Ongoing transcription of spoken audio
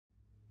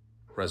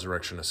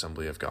Resurrection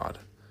Assembly of God.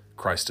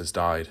 Christ has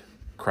died.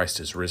 Christ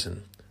is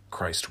risen.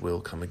 Christ will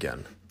come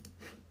again.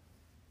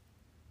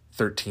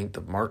 13th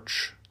of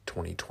March,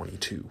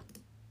 2022.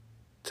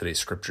 Today's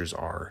scriptures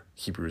are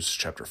Hebrews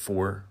chapter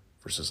 4,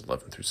 verses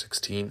 11 through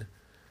 16,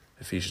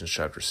 Ephesians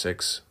chapter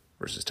 6,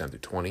 verses 10 through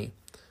 20,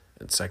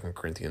 and 2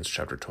 Corinthians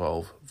chapter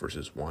 12,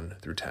 verses 1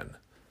 through 10.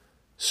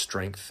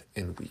 Strength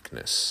in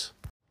weakness.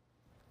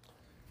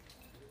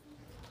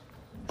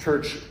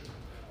 Church,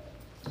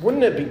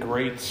 wouldn't it be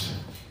great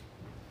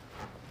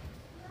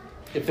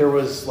if there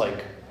was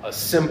like a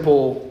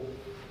simple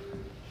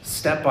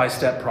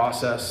step-by-step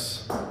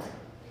process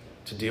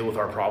to deal with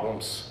our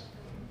problems?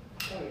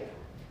 Oh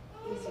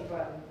yeah, easy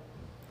button.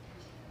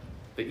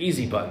 The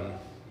easy button,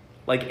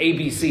 like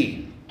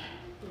ABC.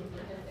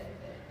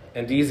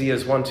 And easy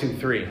as 1, 2,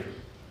 3,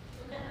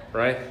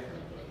 right?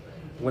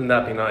 Wouldn't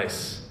that be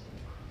nice?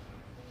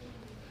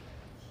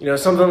 You know,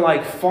 something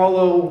like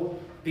follow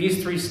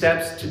these 3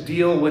 steps to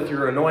deal with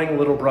your annoying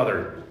little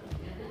brother.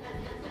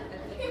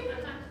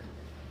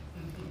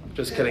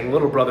 Just kidding,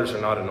 little brothers are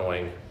not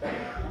annoying.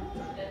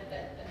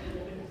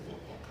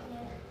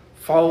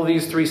 Follow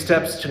these 3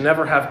 steps to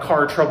never have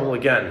car trouble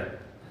again.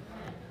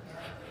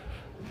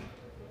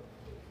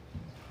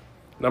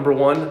 Number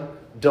 1,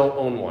 don't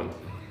own one.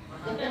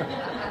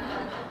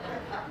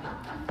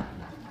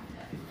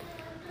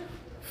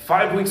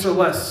 5 weeks or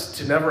less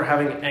to never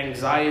having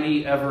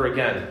anxiety ever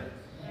again.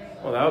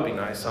 Well, that would be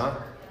nice, huh?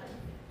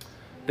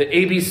 The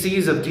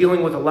ABCs of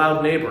dealing with a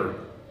loud neighbor.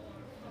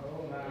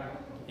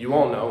 You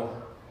all know,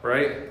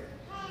 right?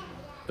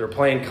 They're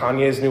playing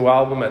Kanye's new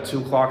album at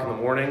 2 o'clock in the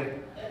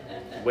morning,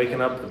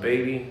 waking up the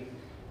baby.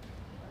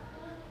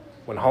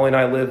 When Holly and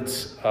I lived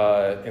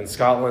in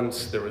Scotland,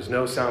 there was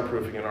no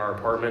soundproofing in our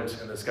apartment,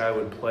 and this guy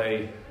would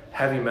play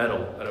heavy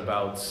metal at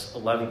about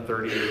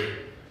 11:30,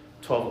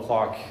 12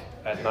 o'clock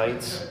at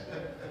night,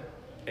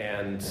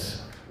 and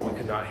we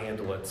could not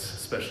handle it,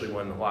 especially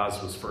when Laz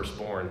was first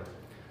born.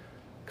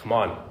 Come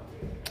on.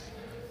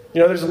 You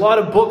know, there's a lot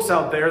of books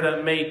out there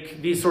that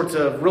make these sorts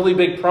of really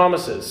big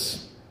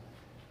promises.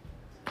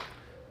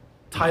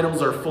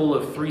 Titles are full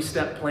of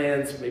 3-step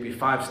plans, maybe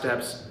 5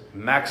 steps,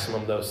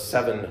 maximum those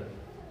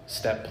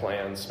 7-step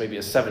plans, maybe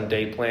a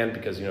 7-day plan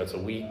because, you know, it's a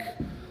week.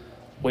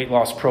 Weight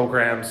loss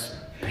programs,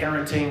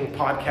 parenting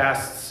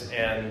podcasts,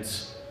 and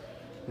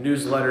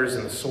newsletters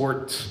and the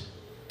sort.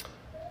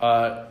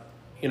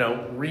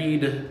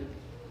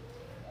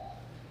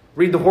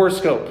 Read the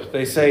horoscope,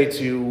 they say,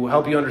 to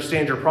help you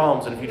understand your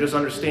problems. And if you just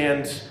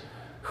understand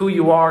who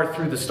you are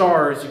through the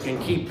stars, you can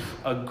keep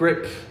a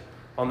grip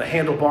on the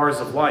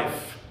handlebars of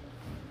life.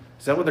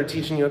 Is that what they're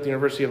teaching you at the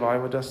University of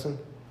Iowa, Dustin?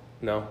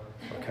 No?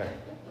 Okay.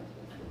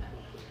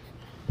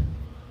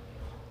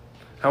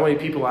 How many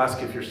people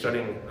ask if you're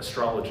studying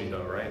astrology,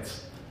 though, right?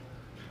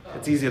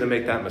 It's easy to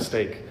make that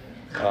mistake.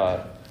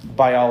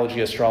 Biology,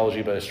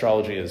 astrology, but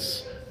astrology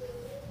is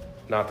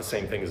not the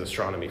same thing as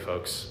astronomy,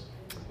 folks.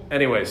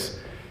 Anyways,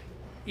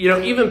 you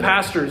know, even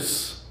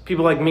pastors,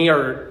 people like me,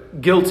 are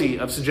guilty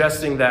of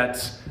suggesting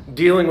that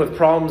dealing with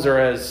problems are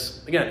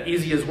as, again,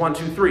 easy as 1,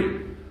 2,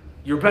 3.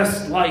 Your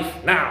best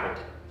life now,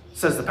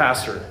 says the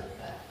pastor.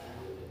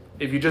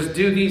 If you just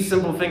do these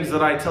simple things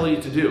that I tell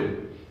you to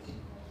do.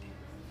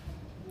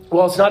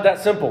 Well, it's not that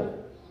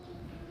simple.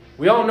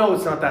 We all know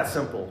it's not that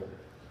simple.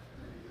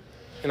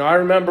 You know, I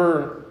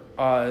remember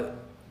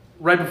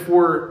right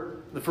before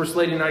the First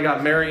Lady and I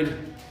got married,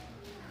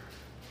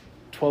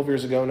 12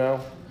 years ago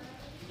now,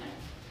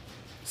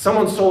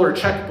 someone stole her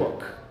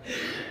checkbook.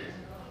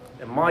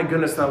 And my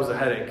goodness, that was a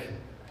headache.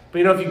 But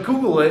you know, if you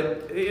Google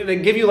it, they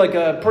give you like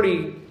a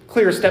pretty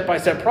clear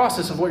step-by-step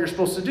process of what you're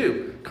supposed to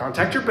do.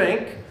 Contact your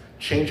bank,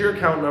 change your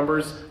account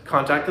numbers,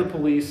 contact the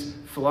police,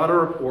 fill out a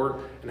report,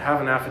 and have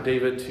an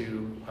affidavit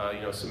to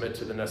submit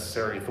to the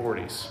necessary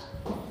authorities.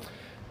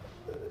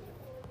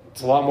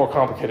 It's a lot more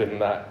complicated than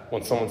that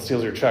when someone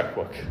steals your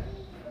checkbook.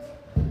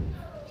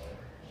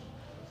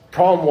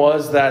 Problem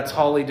was that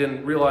Holly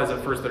didn't realize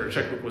at first that her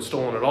checkbook was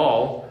stolen at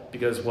all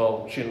because,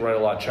 well, she didn't write a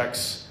lot of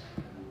checks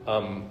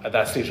at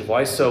that stage of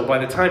life. So by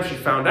the time she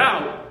found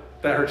out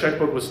that her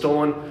checkbook was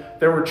stolen,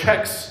 there were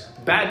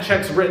bad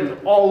checks written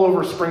all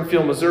over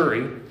Springfield,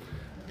 Missouri.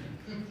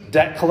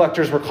 Debt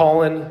collectors were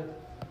calling.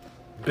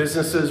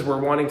 Businesses were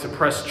wanting to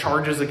press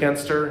charges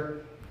against her.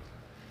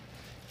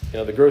 You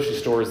know, the grocery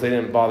stores, they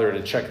didn't bother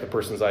to check the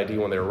person's ID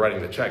when they were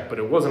writing the check, but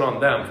it wasn't on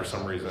them for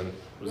some reason.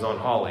 It was on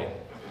Holly.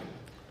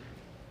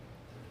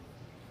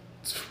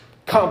 It's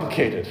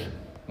complicated.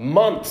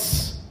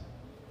 Months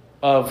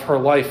of her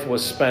life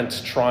was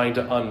spent trying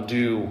to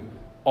undo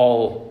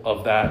all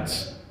of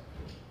that.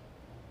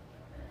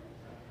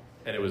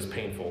 And it was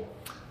painful.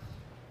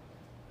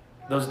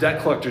 Those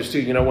debt collectors too,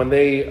 you know, when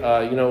they,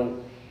 you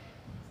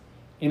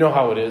know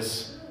how it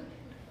is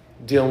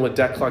dealing with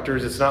debt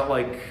collectors. It's not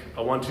like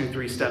a 1, 2,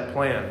 3 step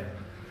plan.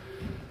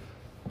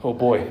 Oh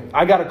boy.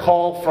 I got a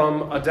call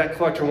from a debt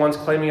collector once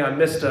claiming I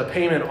missed a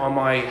payment on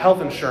my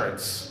health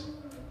insurance.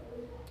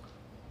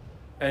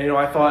 And, you know,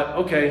 I thought,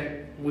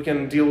 okay, we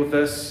can deal with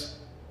this.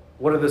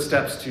 What are the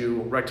steps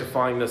to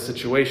rectifying this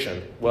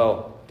situation?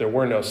 Well, there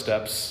were no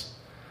steps,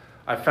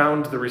 I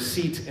found the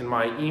receipt in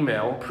my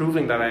email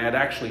proving that I had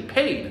actually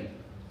paid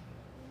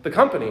the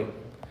company.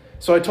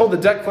 So I told the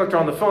debt collector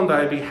on the phone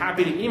that I'd be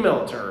happy to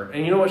email it to her.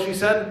 And you know what she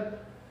said?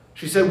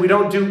 She said, "We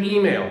don't do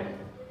email."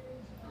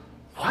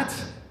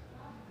 What?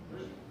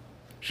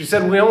 She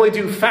said, "We only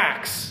do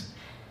fax."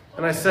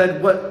 And I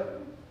said, what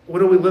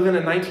do we live in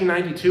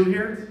 1992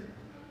 here?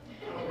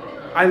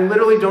 I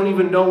literally don't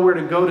even know where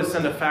to go to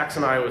send a fax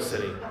in Iowa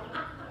City.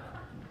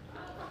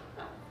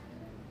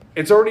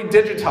 It's already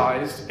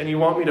digitized, and you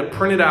want me to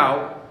print it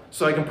out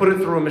so I can put it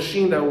through a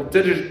machine that will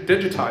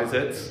digitize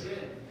it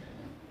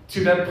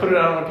to then put it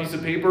out on a piece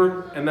of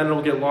paper, and then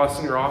it'll get lost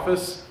in your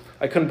office?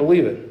 I couldn't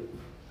believe it.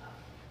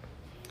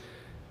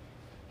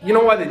 You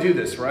know why they do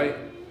this, right?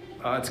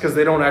 It's because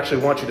they don't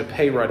actually want you to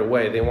pay right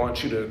away. They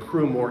want you to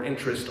accrue more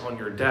interest on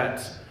your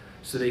debt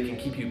so they can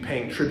keep you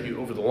paying tribute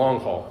over the long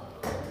haul.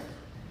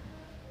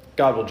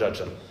 God will judge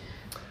them.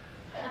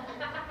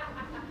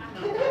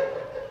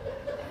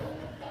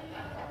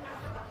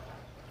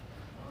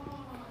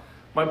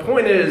 My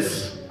point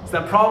is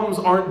that problems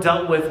aren't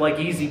dealt with like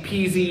easy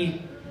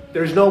peasy.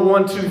 There's no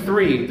 1, 2,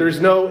 3.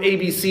 There's no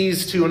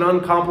ABCs to an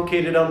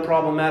uncomplicated,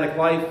 unproblematic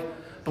life.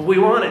 But we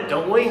want it,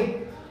 don't we?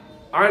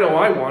 I know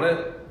I want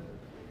it.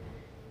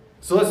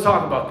 So let's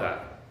talk about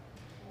that.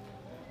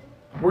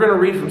 We're going to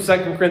read from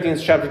 2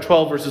 Corinthians chapter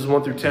 12, verses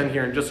 1 through 10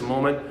 here in just a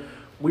moment.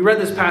 We read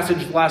this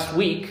passage last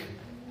week.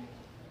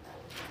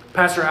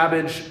 Pastor Abby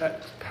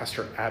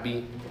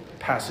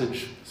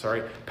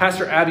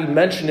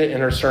mentioned it in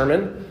her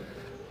sermon.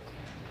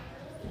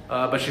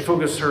 But she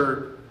focused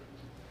her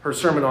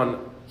sermon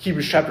on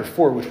Hebrews chapter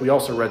 4, which we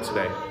also read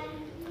today.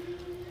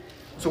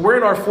 So we're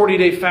in our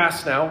 40-day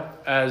fast now,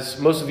 as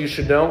most of you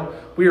should know.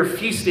 We are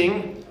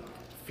feasting.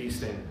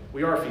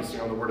 We are feasting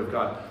on the Word of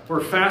God.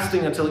 We're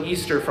fasting until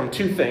Easter from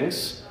two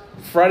things.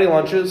 Friday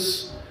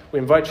lunches. We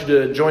invite you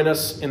to join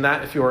us in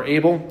that if you are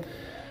able.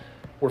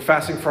 We're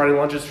fasting Friday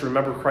lunches to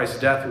remember Christ's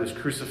death, who was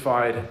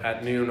crucified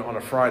at noon on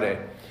a Friday.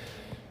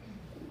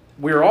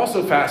 We are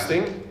also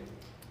fasting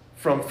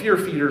from Fear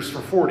Feeders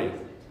for 40.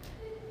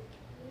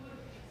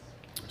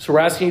 So we're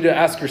asking you to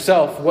ask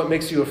yourself, what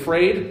makes you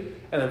afraid?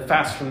 And then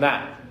fast from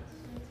that.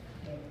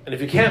 And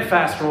if you can't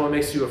fast from what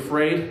makes you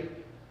afraid,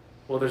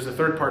 well, there's a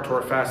third part to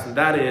our fast, and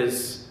that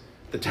is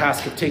the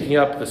task of taking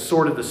up the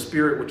sword of the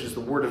Spirit, which is the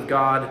Word of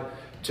God,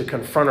 to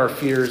confront our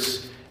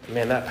fears.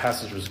 Man, that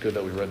passage was good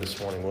that we read this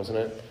morning, wasn't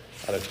it?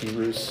 Out of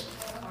Hebrews.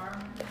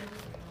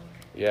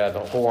 Yeah, the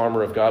whole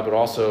armor of God, but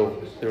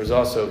also, there was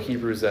also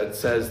Hebrews that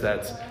says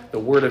that the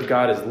Word of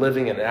God is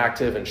living and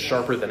active and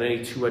sharper than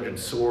any two-edged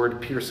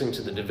sword, piercing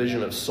to the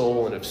division of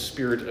soul and of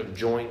spirit, of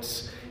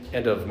joints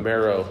and of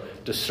marrow,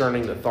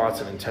 discerning the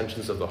thoughts and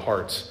intentions of the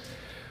heart.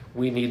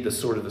 We need the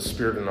sword of the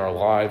Spirit in our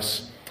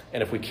lives,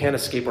 and if we can't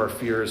escape our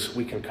fears,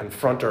 we can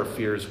confront our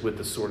fears with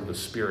the sword of the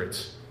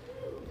Spirit.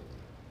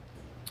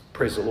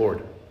 Praise the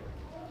Lord.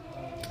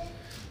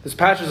 This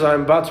passage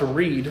I'm about to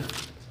read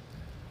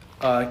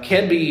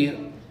can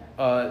be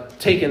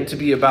taken to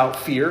be about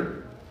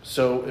fear,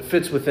 so it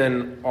fits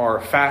within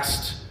our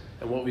fast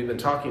and what we've been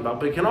talking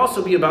about, but it can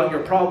also be about your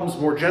problems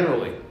more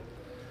generally.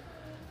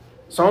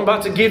 So I'm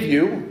about to give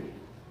you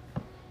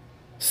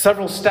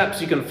several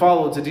steps you can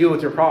follow to deal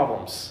with your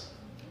problems.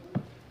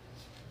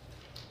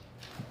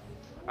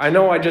 I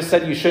know I just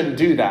said you shouldn't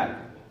do that.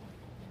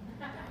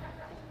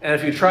 And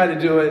if you try to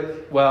do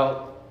it,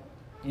 well,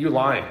 you're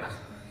lying.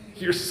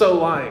 You're so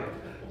lying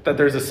that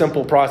there's a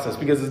simple process,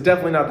 because it's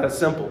definitely not that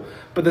simple.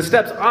 But the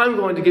steps I'm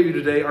going to give you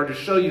today are to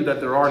show you that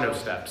there are no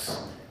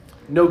steps,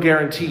 no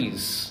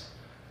guarantees.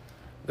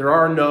 There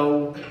are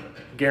no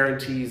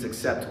guarantees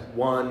except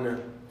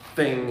one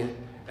thing,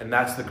 and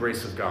that's the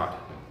grace of God.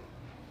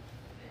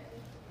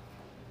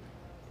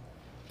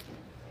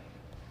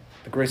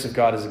 The grace of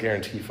God is a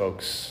guarantee,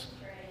 folks.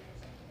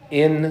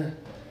 In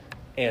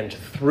and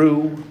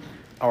through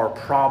our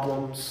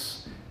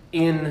problems,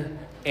 in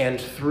and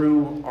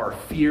through our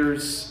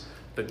fears,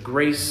 the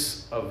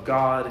grace of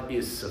God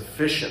is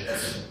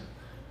sufficient.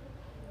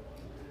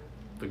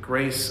 The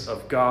grace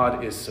of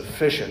God is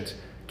sufficient.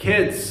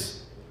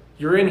 Kids,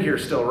 you're in here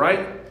still,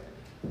 right?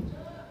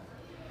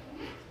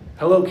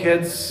 Hello,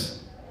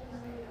 kids.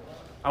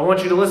 I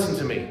want you to listen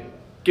to me.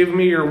 Give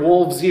me your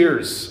wolf's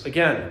ears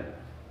again.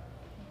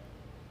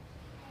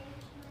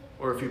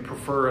 Or if you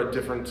prefer a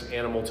different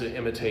animal to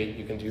imitate,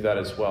 you can do that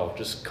as well.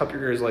 Just cup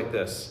your ears like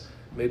this.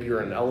 Maybe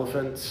you're an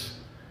elephant.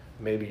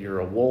 Maybe you're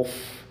a wolf.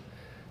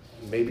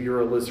 Maybe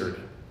you're a lizard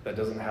that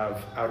doesn't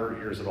have outer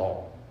ears at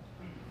all.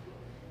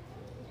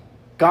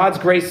 God's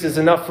grace is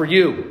enough for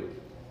you,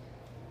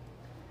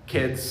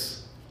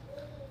 kids.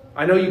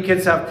 I know you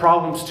kids have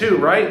problems too,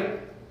 right?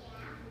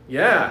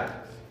 Yeah.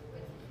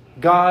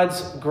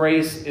 God's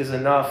grace is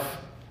enough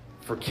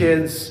for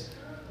kids.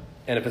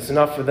 And if it's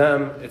enough for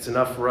them, it's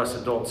enough for us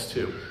adults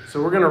too.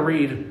 So we're going to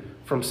read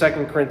from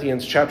 2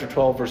 Corinthians chapter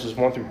 12, verses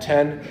 1 through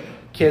 10.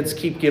 Kids,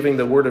 keep giving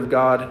the Word of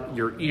God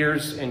your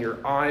ears and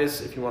your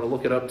eyes if you want to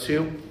look it up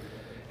too.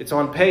 It's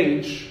on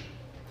page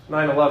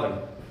 911.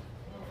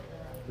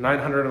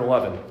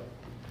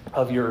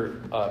 of your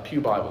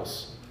Pew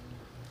Bibles,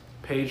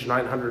 page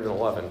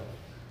 911.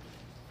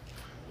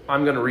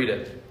 I'm going to read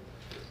it.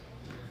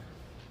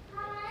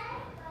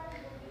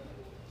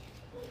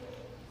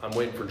 I'm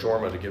waiting for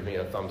Jorma to give me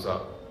a thumbs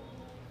up.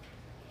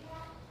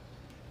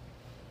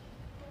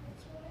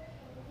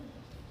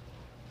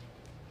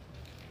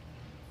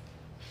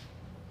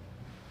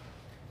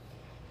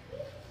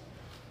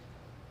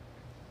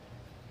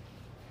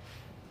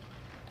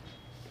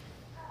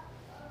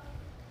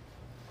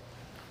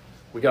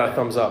 We got a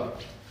thumbs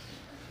up.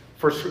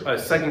 2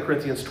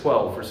 Corinthians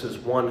 12, verses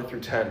 1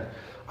 through 10.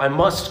 I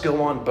must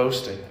go on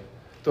boasting,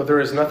 though there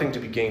is nothing to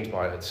be gained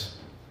by it.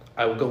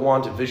 I will go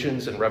on to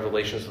visions and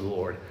revelations of the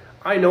Lord.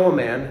 I know a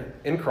man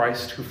in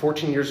Christ who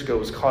 14 years ago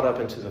was caught up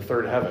into the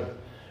third heaven.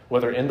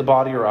 Whether in the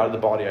body or out of the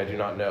body, I do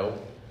not know.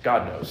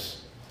 God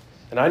knows.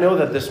 And I know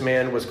that this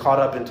man was caught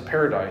up into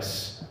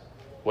paradise.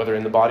 Whether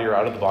in the body or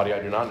out of the body,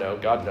 I do not know.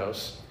 God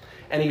knows.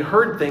 And he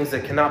heard things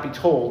that cannot be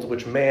told,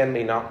 which man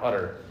may not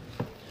utter.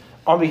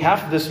 On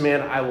behalf of this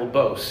man, I will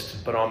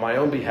boast, but on my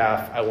own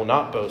behalf, I will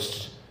not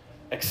boast,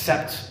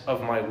 except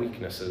of my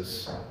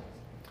weaknesses.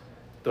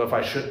 Though if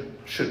I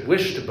should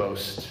wish to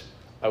boast,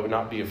 I would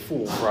not be a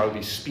fool, for I would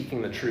be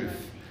speaking the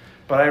truth.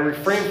 But I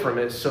refrain from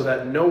it so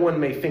that no one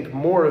may think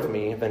more of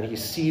me than he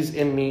sees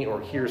in me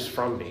or hears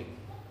from me.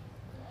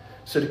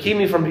 So to keep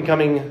me from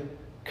becoming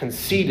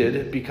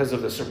conceited because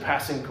of the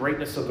surpassing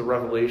greatness of the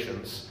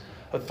revelations,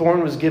 a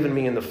thorn was given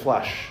me in the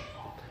flesh,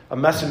 a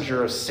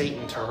messenger of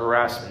Satan to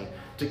harass me,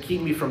 to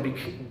keep me from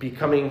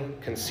becoming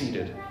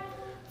conceited.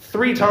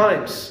 3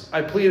 times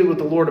I pleaded with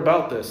the Lord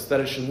about this, that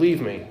it should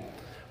leave me.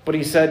 But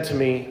he said to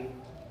me,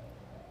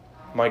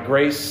 my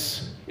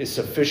grace is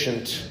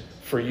sufficient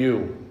for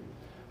you.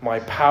 My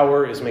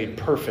power is made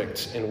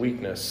perfect in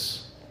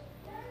weakness.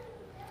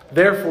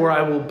 Therefore,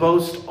 I will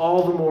boast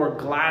all the more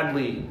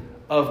gladly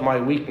of my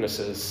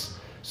weaknesses,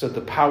 so that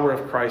the power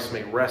of Christ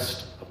may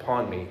rest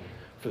upon me.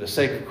 For the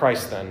sake of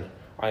Christ, then,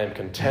 I am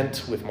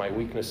content with my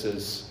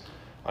weaknesses.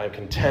 I am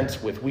content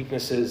with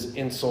weaknesses,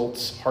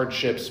 insults,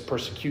 hardships,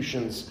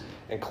 persecutions,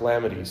 and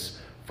calamities.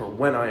 For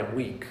when I am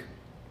weak,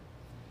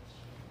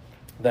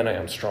 then I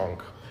am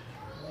strong.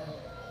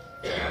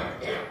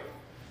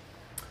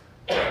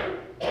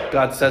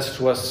 God says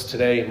to us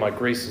today, my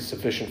grace is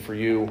sufficient for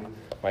you.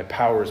 My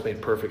power is made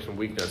perfect in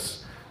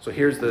weakness. So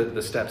here's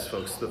the steps,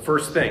 folks. The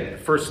first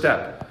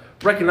step,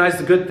 recognize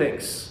the good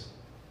things.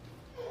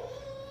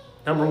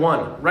 Number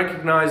 1,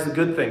 recognize the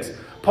good things.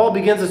 Paul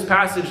begins this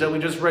passage that we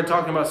just read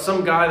talking about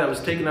some guy that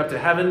was taken up to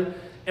heaven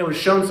and was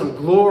shown some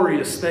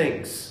glorious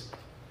things.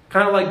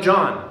 Kind of like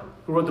John,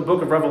 who wrote the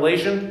book of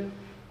Revelation.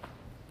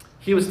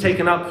 He was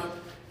taken up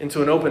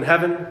into an open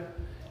heaven,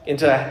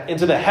 into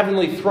the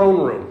heavenly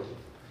throne room,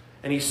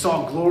 and he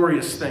saw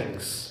glorious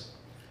things.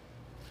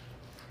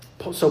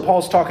 So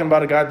Paul's talking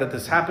about a guy that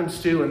this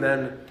happens to, and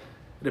then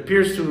he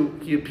appears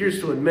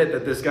to admit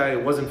that this guy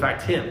was in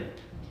fact him.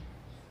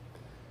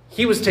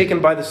 He was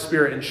taken by the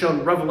Spirit and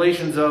shown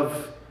revelations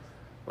of,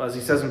 as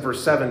he says in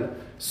verse 7,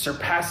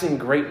 surpassing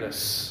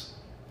greatness.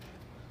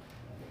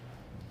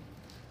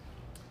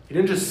 He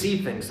didn't just see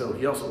things, though.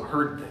 He also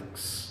heard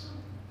things.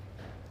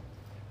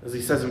 As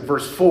he says in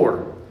verse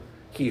 4,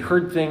 he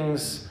heard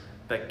things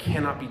that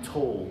cannot be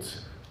told,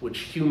 which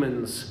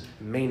humans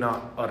may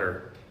not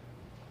utter.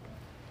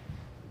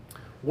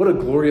 What a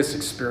glorious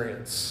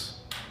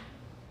experience.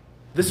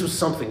 This was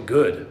something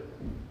good.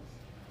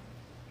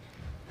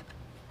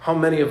 How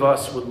many of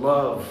us would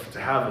love to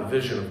have a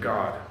vision of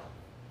God?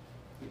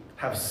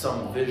 Have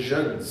some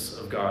visions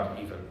of God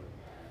even.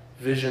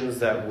 Visions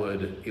that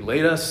would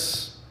elate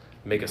us,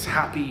 make us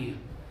happy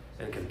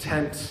and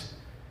content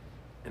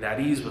and at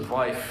ease with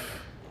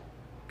life,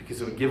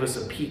 because it would give us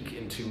a peek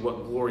into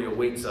what glory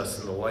awaits us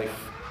in the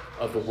life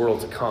of the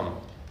world to come.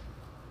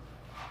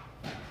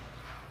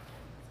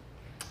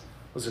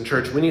 Listen,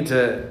 church, we need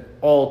to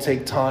all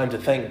take time to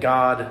thank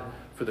God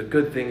for the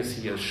good things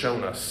he has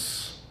shown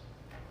us.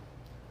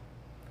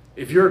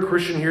 If you're a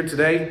Christian here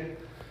today,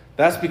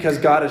 that's because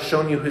God has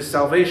shown you his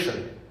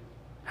salvation.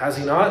 Has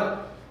he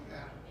not?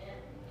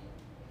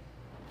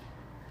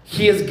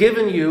 He has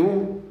given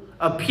you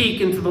a peek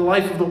into the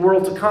life of the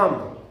world to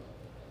come.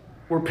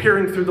 We're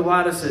peering through the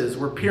lattices.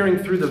 We're peering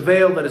through the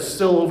veil that is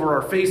still over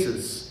our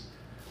faces.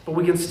 But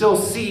we can still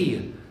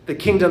see the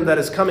kingdom that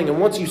is coming. And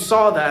once you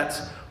saw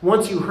that,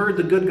 once you heard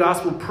the good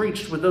gospel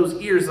preached with those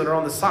ears that are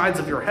on the sides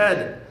of your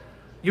head,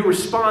 you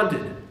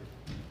responded.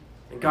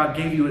 And God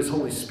gave you his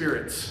Holy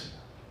Spirit.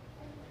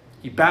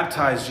 He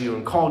baptized you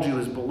and called you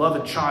his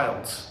beloved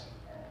child.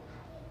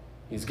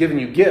 He's given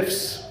you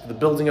gifts for the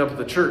building up of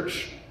the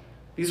church.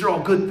 These are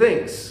all good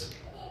things.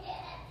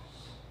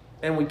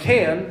 And we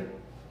can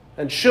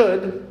and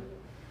should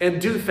and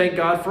do thank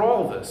God for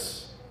all of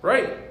this,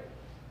 right?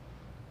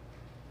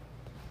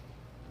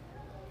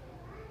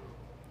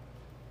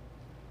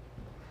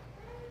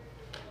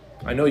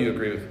 I know you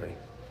agree with me.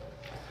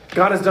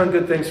 God has done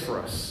good things for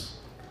us.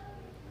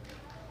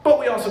 But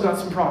we also got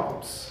some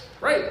problems,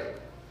 right?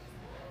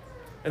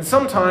 And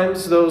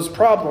sometimes those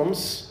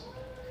problems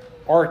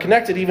are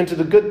connected even to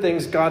the good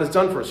things God has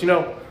done for us. You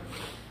know,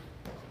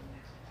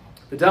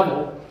 The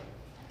devil,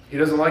 he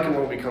doesn't like it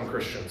when we become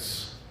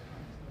Christians.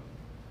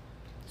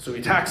 So he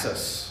attacks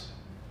us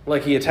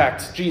like he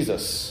attacked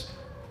Jesus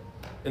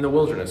in the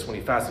wilderness when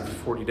he fasted for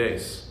 40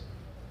 days.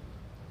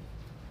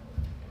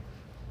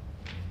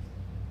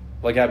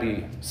 Like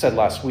Abby said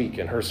last week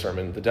in her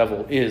sermon, the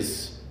devil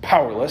is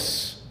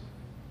powerless.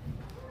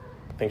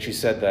 I think she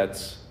said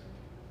that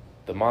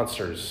the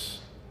monsters,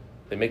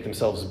 they make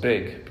themselves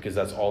big because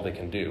that's all they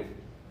can do.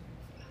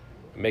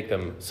 Make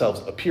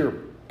themselves appear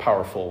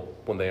powerful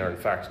when they are in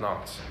fact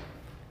not.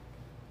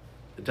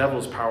 The devil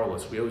is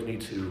powerless. We always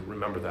need to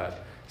remember that.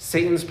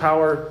 Satan's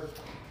power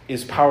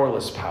is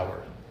powerless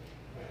power.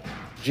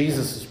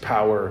 Jesus'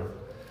 power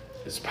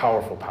is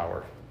powerful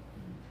power.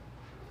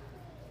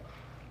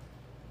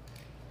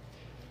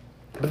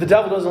 But the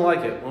devil doesn't like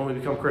it when we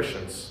become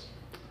Christians.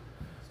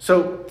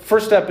 So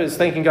first step is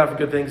thanking God for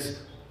good things.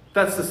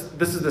 This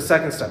is the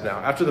second step now.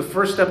 After the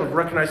first step of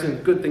recognizing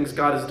the good things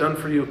God has done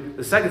for you,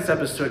 the second step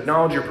is to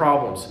acknowledge your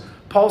problems.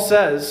 Paul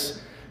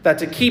says that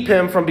to keep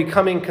him from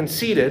becoming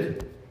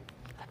conceited,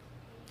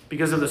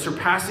 because of the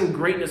surpassing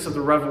greatness of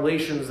the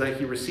revelations that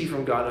he received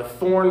from God, a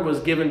thorn was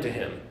given to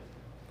him.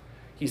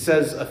 He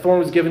says a thorn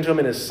was given to him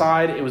in his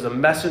side. It was a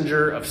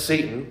messenger of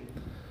Satan.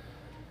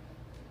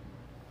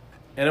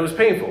 And it was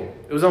painful.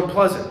 It was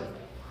unpleasant.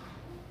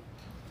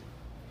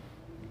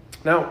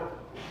 Now,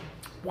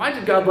 why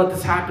did God let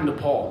this happen to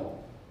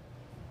Paul?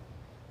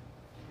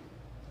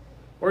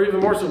 Or even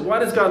more so, why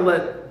does God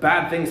let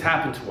bad things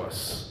happen to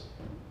us?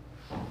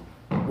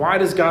 Why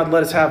does God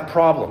let us have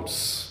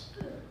problems?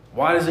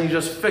 Why doesn't he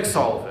just fix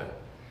all of it?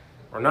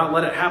 Or not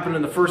let it happen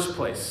in the first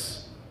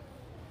place?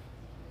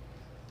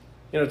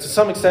 To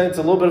some extent, it's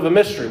a little bit of a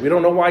mystery. We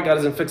don't know why God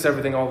doesn't fix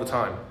everything all the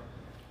time.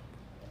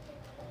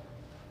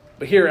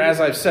 But here, as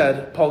I've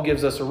said, Paul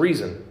gives us a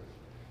reason.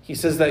 He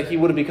says that he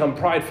would have become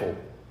prideful.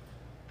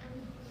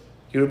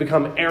 He would have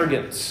become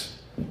arrogant.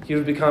 He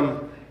would have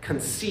become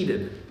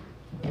conceited.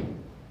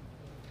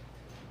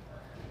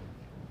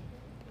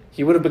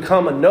 He would have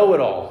become a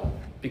know-it-all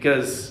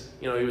because,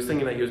 he was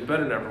thinking that he was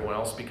better than everyone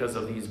else because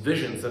of these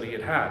visions that he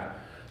had had.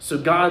 So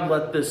God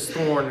let this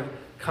thorn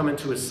come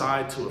into his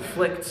side to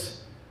afflict,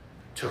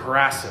 to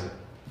harass him.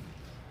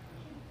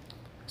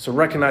 So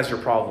recognize your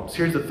problems.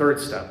 Here's the third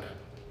step.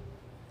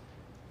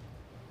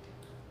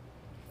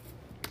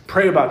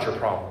 Pray about your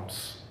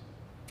problems.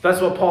 That's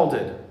what Paul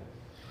did.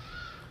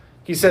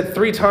 He said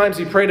 3 times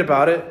he prayed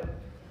about it.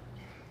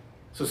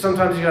 So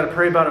sometimes you got to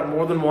pray about it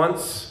more than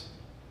once.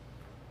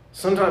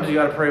 Sometimes you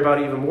got to pray about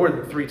it even more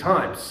than 3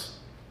 times.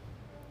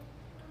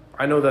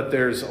 I know that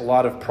there's a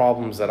lot of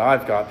problems that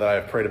I've got that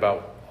I've prayed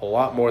about a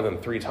lot more than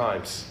 3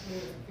 times.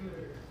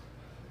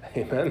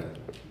 Amen.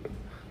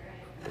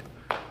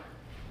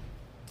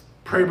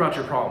 Pray about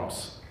your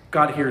problems.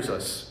 God hears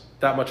us.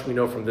 That much we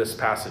know from this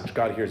passage.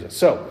 God hears us.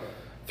 So,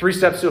 3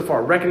 steps so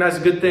far. Recognize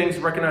the good things.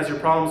 Recognize your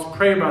problems.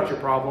 Pray about your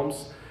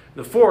problems.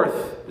 The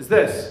fourth is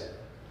this.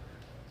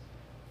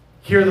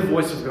 Hear the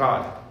voice of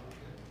God.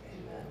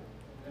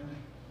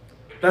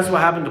 That's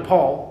what happened to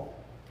Paul.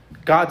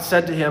 God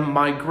said to him,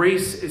 "My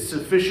grace is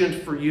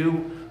sufficient for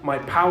you. My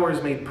power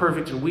is made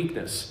perfect in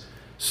weakness."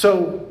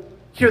 So,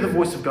 hear the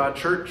voice of God,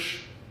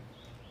 church.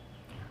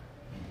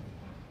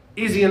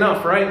 Easy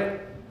enough, right?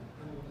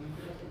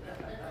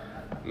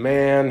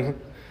 Man,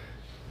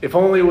 if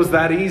only it was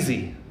that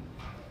easy.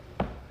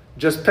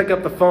 Just pick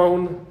up the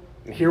phone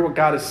and hear what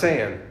God is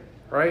saying,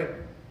 right?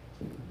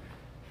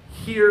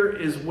 Here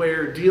is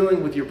where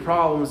dealing with your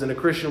problems in a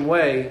Christian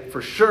way,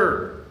 for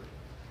sure,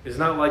 is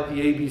not like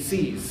the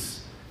ABCs.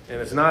 And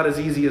it's not as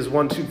easy as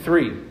 1, 2,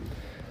 3.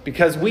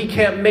 Because we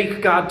can't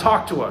make God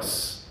talk to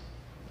us.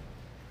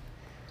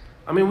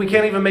 We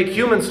can't even make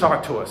humans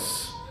talk to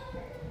us.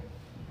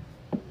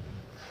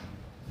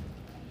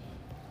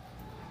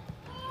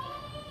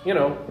 I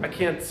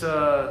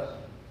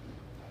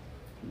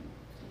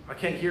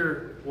can't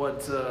hear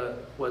what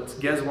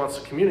Gez wants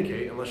to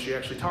communicate unless she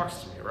actually talks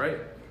to me, right?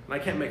 And I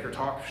can't make her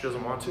talk if she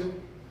doesn't want to.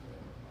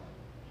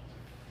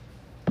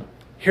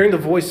 Hearing the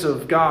voice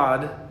of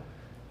God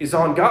is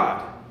on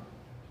God.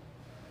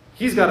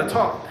 He's got to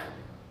talk.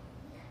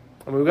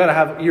 We've got to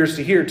have ears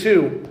to hear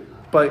too,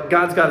 but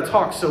God's got to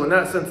talk. So in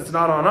that sense, it's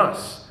not on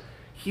us.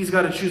 He's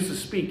got to choose to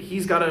speak.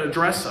 He's got to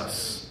address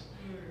us.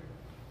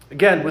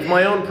 Again, with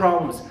my own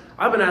problems,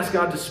 I've been asking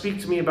God to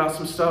speak to me about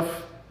some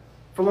stuff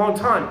for a long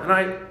time,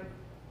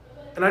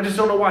 and I just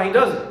don't know why he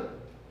doesn't.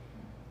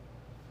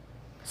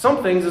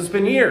 Some things, it's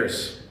been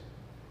years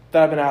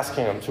that I've been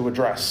asking him to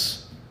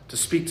address, to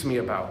speak to me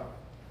about.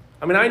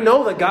 I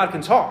know that God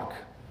can talk.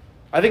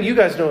 I think you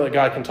guys know that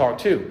God can talk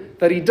too,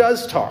 that he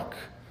does talk.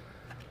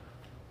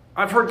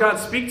 I've heard God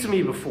speak to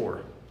me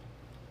before.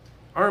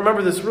 I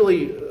remember this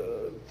really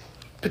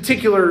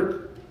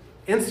particular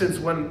instance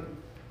when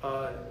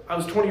I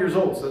was 20 years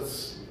old, so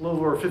that's a little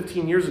over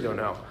 15 years ago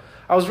now.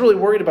 I was really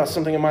worried about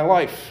something in my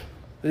life.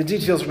 The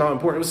details are not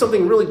important. It was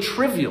something really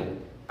trivial,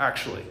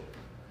 actually.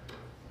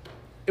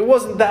 It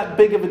wasn't that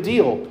big of a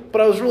deal,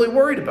 but I was really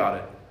worried about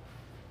it.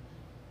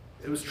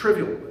 It was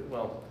trivial.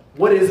 Well,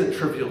 what isn't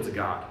trivial to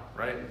God,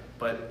 right?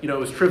 But, it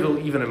was trivial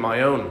even in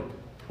my own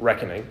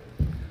reckoning.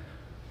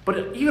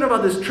 But even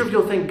about this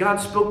trivial thing, God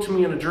spoke to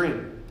me in a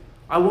dream.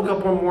 I woke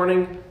up one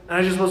morning and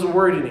I just wasn't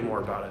worried anymore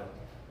about it.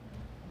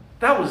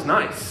 That was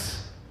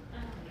nice.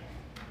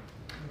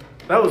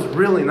 That was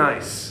really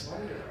nice.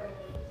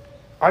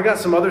 I got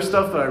some other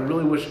stuff that I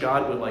really wish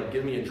God would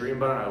give me a dream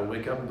about, and I would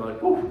wake up and be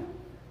like, whew,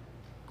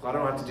 glad I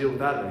don't have to deal with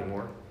that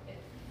anymore.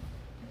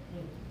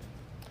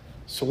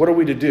 So what are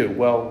we to do?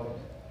 Well,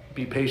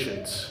 be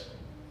patient,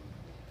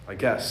 I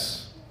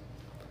guess.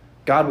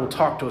 God will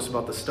talk to us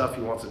about the stuff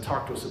he wants to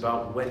talk to us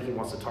about when he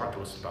wants to talk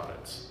to us about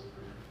it.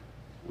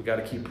 We got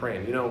to keep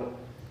praying.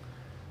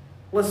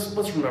 Let's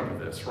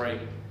remember this, right?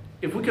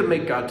 If we could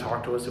make God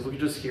talk to us, if we could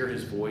just hear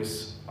his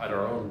voice at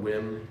our own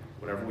whim,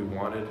 whenever we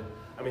wanted,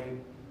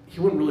 he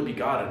wouldn't really be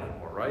God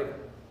anymore, right?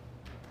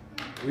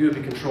 We would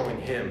be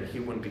controlling him. He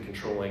wouldn't be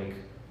controlling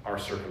our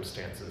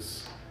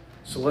circumstances.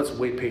 So let's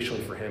wait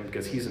patiently for him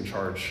because he's in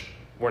charge.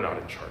 We're not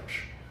in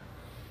charge.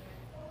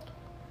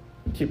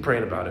 Keep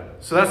praying about it.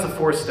 So that's the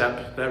fourth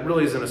step. That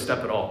really isn't a step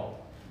at all.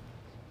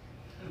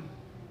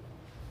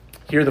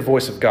 Hear the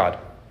voice of God.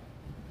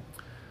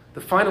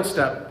 The final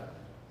step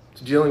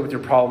to dealing with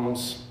your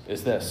problems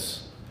is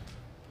this.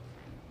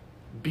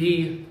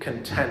 Be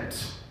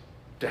content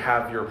to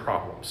have your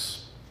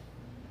problems.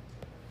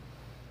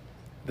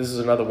 This is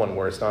another one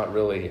where it's not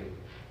really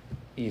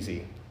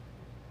easy.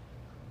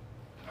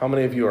 How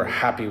many of you are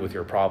happy with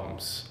your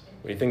problems?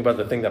 When you think about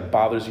the thing that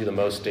bothers you the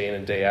most day in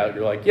and day out,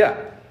 you're like,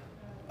 yeah,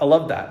 I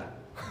love that.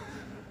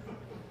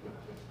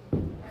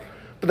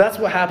 But that's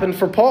what happened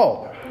for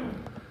Paul.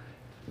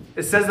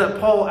 It says that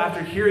Paul,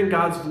 after hearing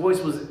God's voice,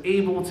 was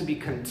able to be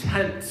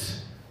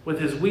content with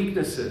his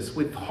weaknesses,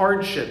 with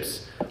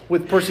hardships,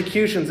 with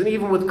persecutions, and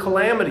even with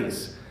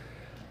calamities.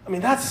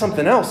 That's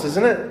something else,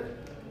 isn't it?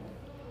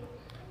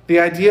 The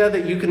idea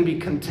that you can be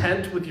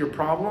content with your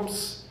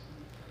problems.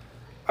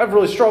 I've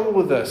really struggled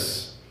with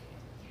this.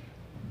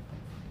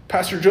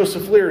 Pastor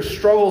Joseph Lear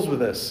struggles with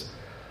this.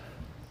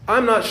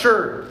 I'm not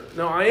sure.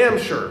 No, I am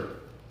sure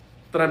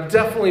that I'm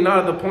definitely not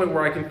at the point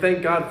where I can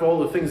thank God for all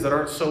the things that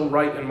aren't so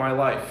right in my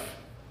life.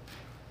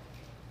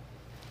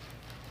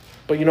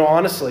 But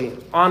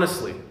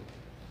honestly,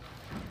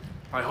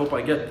 I hope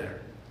I get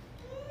there.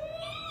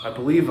 I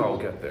believe I'll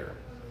get there.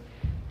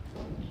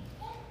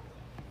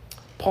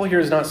 Paul here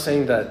is not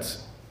saying that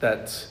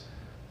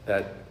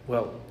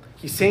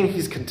he's saying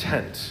he's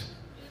content.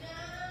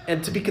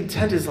 And to be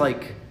content is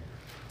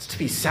it's to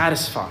be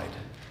satisfied.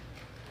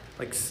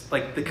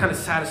 Like the kind of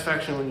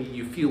satisfaction when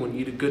you feel when you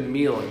eat a good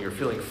meal and you're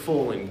feeling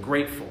full and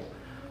grateful.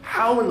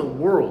 How in the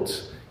world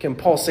can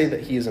Paul say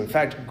that he is in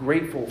fact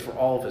grateful for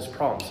all of his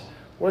problems?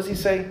 What does he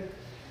say?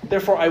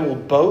 Therefore I will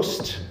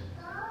boast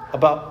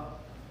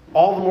about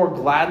all the more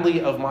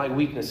gladly of my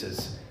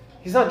weaknesses.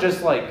 He's not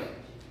just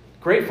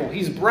grateful.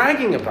 He's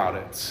bragging about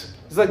it.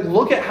 He's like,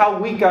 look at how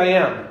weak I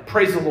am.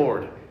 Praise the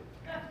Lord.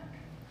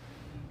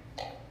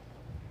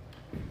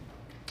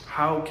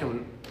 How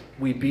can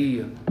we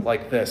be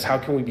like this? How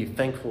can we be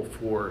thankful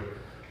for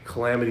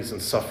calamities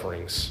and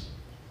sufferings?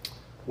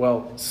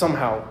 Well,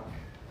 somehow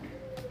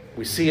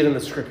we see it in the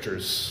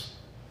scriptures.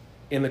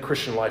 In the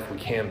Christian life, we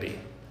can be.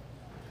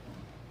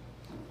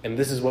 And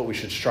this is what we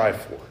should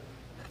strive for.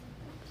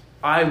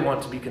 I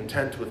want to be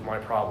content with my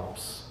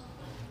problems.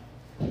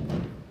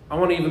 I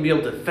want to even be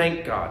able to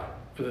thank God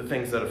for the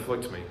things that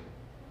afflict me.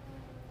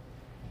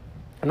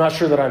 I'm not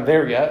sure that I'm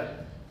there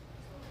yet,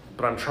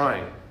 but I'm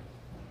trying.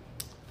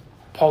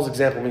 Paul's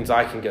example means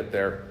I can get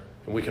there,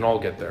 and we can all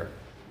get there.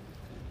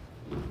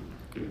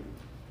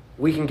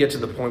 We can get to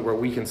the point where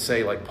we can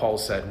say, like Paul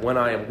said, when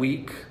I am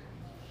weak,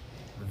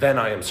 then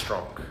I am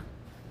strong.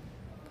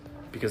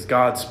 Because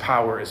God's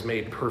power is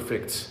made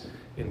perfect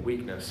in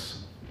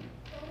weakness.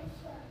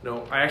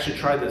 I actually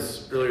tried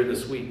this earlier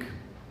this week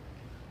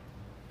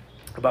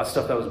about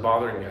stuff that was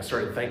bothering me. I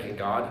started thanking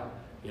God.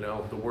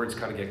 The words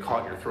kind of get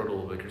caught in your throat a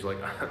little bit because you're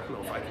like, I don't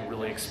know if I can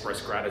really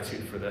express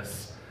gratitude for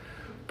this.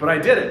 But I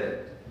did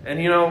it. And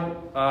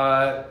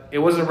it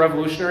wasn't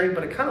revolutionary,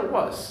 but it kind of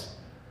was.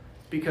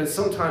 Because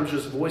sometimes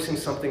just voicing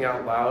something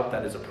out loud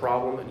that is a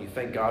problem and you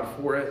thank God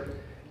for it,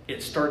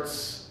 it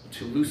starts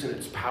to loosen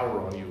its power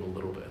on you a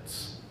little bit.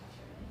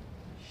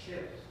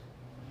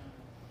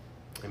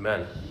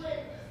 Amen.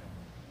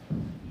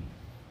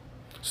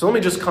 So let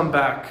me just come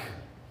back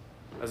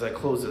as I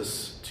close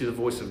this to the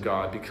voice of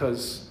God,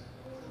 because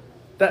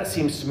that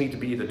seems to me to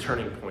be the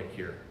turning point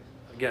here.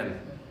 Again,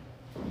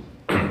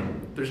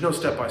 there's no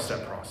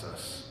step-by-step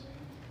process.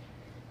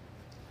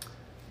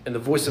 And the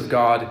voice of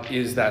God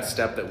is that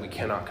step that we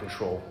cannot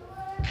control.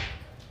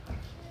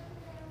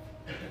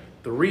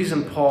 The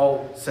reason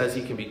Paul says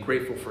he can be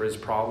grateful for his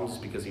problems is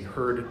because he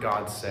heard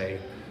God say,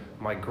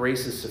 my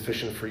grace is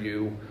sufficient for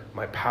you.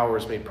 My power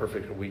is made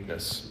perfect in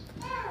weakness.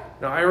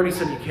 Now, I already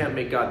said you can't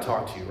make God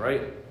talk to you,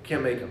 right? You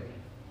can't make him.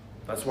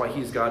 That's why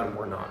he's God and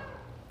we're not.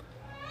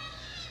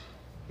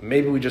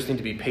 Maybe we just need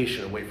to be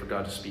patient and wait for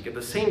God to speak. At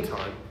the same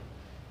time,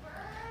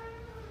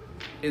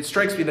 it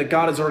strikes me that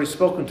God has already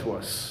spoken to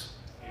us.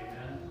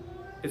 Amen.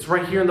 It's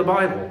right here in the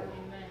Bible.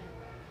 Amen.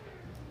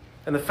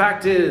 And the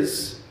fact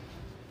is,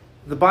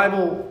 the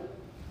Bible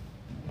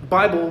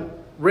Bible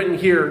written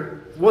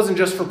here wasn't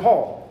just for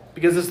Paul,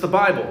 because it's the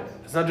Bible.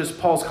 It's not just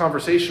Paul's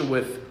conversation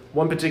with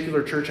one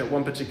particular church at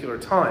one particular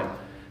time.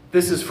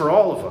 This is for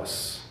all of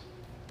us.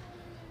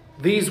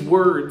 These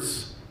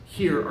words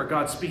here are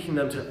God speaking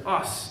them to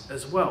us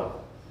as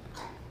well.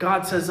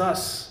 God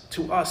says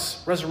to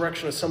us,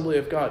 Resurrection Assembly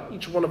of God,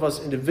 each one of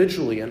us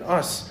individually and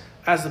us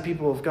as the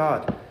people of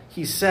God.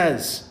 He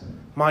says,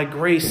 my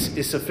grace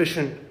is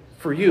sufficient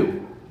for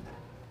you.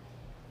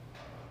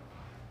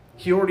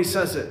 He already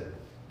says it.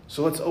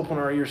 So let's open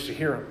our ears to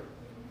hear him.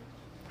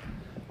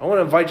 I want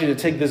to invite you to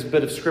take this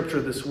bit of scripture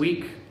this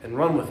week and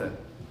run with it.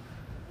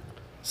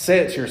 Say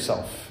it to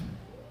yourself.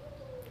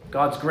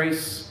 God's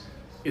grace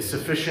is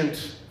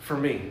sufficient for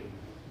me.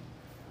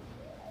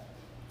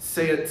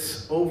 Say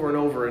it over and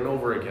over and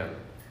over again.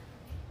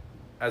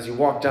 As you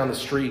walk down the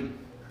street,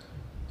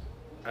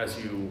 as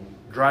you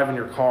drive in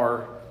your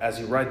car, as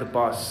you ride the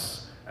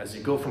bus, as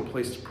you go from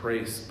place to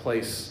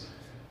place,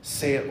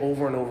 say it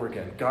over and over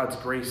again. God's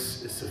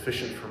grace is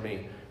sufficient for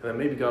me. And then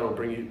maybe God will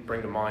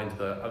bring to mind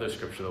the other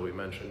scripture that we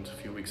mentioned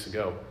a few weeks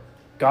ago.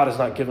 God has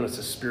not given us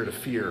a spirit of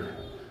fear,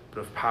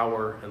 but of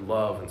power and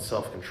love and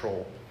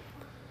self-control.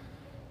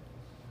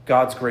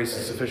 God's grace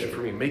is sufficient for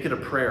me. Make it a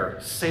prayer.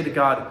 Say to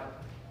God,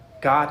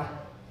 God,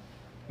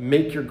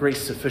 make your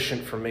grace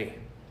sufficient for me.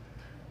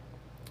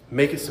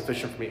 Make it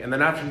sufficient for me. And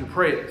then after you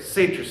pray it,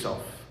 say it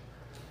yourself.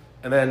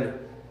 And then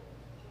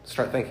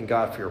start thanking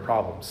God for your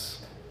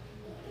problems.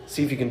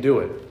 See if you can do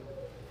it.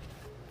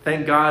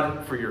 Thank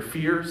God for your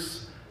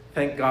fears.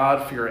 Thank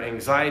God for your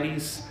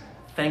anxieties.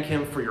 Thank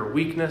him for your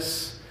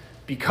weakness.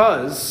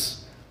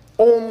 Because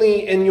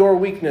only in your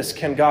weakness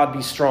can God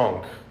be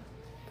strong.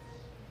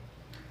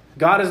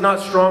 God is not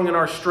strong in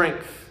our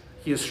strength.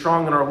 He is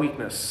strong in our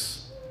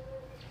weakness.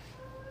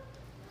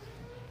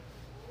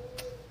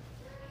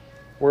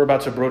 We're about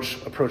to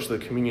approach the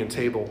communion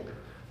table.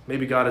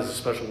 Maybe God has a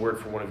special word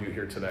for one of you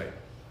here today.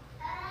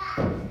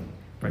 In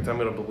fact, I'm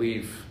going to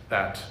believe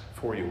that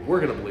for you. We're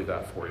going to believe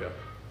that for you.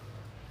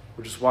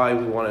 Which is why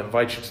we want to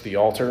invite you to the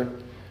altar.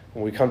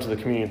 When we come to the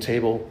communion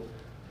table,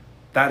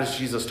 that is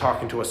Jesus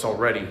talking to us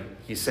already.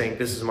 He's saying,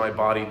 this is my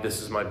body,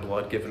 this is my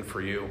blood given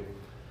for you.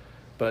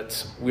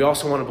 But we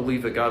also want to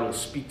believe that God will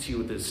speak to you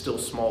with his still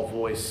small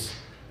voice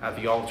at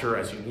the altar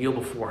as you kneel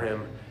before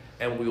him,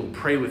 and we will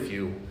pray with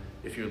you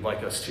if you would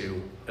like us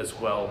to as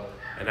well,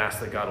 and ask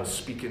that God will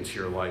speak into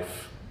your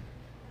life.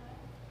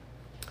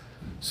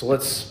 So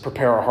let's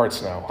prepare our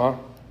hearts now, huh?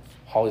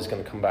 Holly's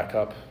going to come back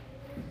up,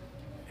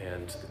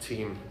 and the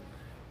team,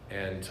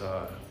 and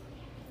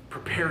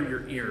prepare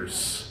your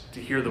ears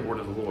to hear the word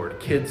of the Lord,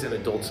 kids and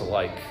adults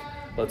alike.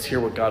 Let's hear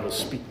what God will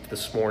speak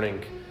this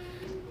morning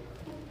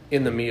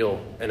in the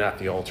meal and at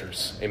the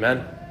altars.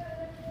 Amen.